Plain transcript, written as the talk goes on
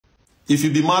If you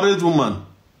be married woman,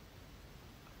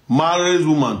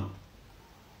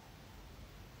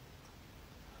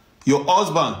 your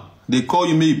husband, they call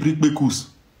you make prick bekus,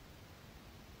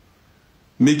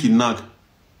 make it knack.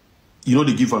 You know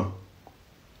they give am.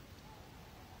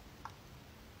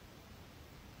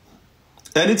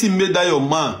 Anything made that your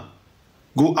man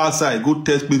go outside, go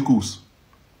test bekus,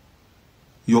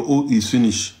 your oath is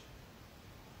finished.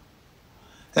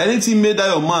 Anything made that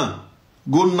your man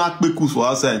go knock bekus for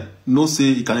outside, no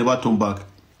say he can never turn back.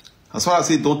 As far as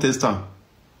say don't test him.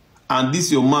 And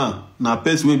this your man, now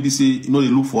person when be say you know they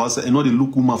look for outside, you know they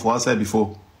look woman for outside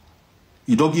before.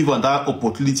 You don't give him that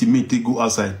opportunity me to go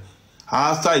outside.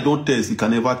 After you don't test, it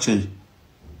can never change.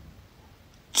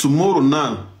 Tomorrow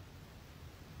now,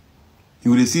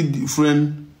 you will see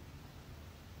different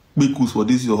bekus for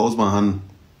this your husband and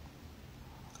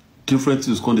different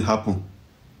things going to happen.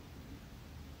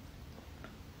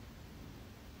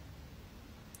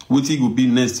 What will be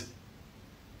next?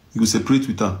 You will separate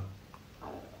with her.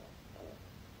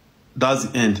 That's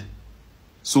the end.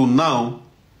 So now,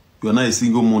 you are not a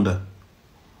single mother.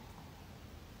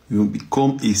 You will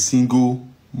become a single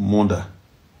mother.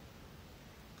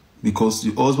 Because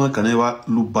your husband can never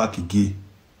look back again.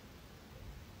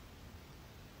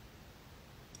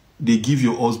 They give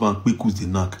your husband bekus the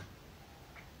knack.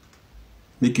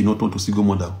 Make you not turn to single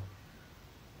mother.